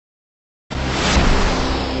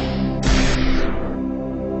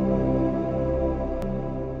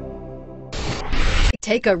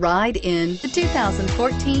Take a ride in the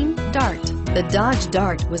 2014 Dart. The Dodge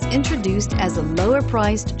Dart was introduced as a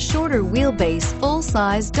lower-priced, shorter wheelbase,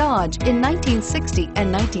 full-size Dodge in 1960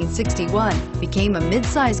 and 1961, became a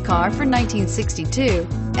mid-size car for 1962,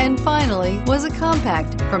 and finally was a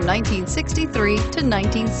compact from 1963 to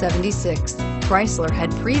 1976. Chrysler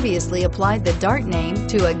had previously applied the Dart name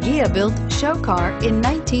to a Ghia-built show car in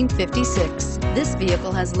 1956. This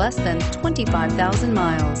vehicle has less than 25,000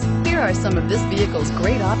 miles. Here are some of this vehicle's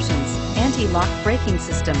great options: anti-lock braking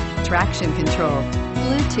system, traction control,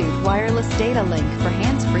 Bluetooth wireless data link for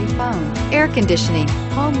hands-free phone, air conditioning,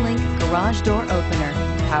 home link garage door opener,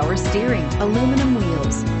 power steering, aluminum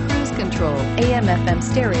wheels, cruise control, AM/FM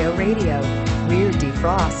stereo radio, rear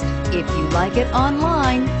defrost. If you like it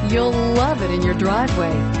online, you'll love it in your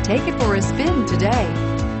driveway. Take it for a spin today.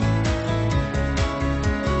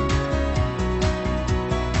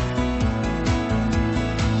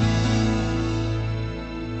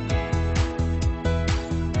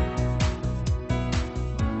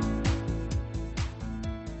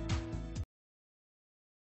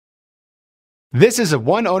 This is a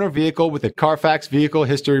one-owner vehicle with a Carfax Vehicle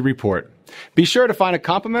History Report. Be sure to find a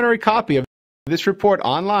complimentary copy of this report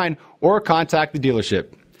online or contact the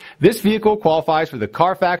dealership. This vehicle qualifies for the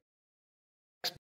Carfax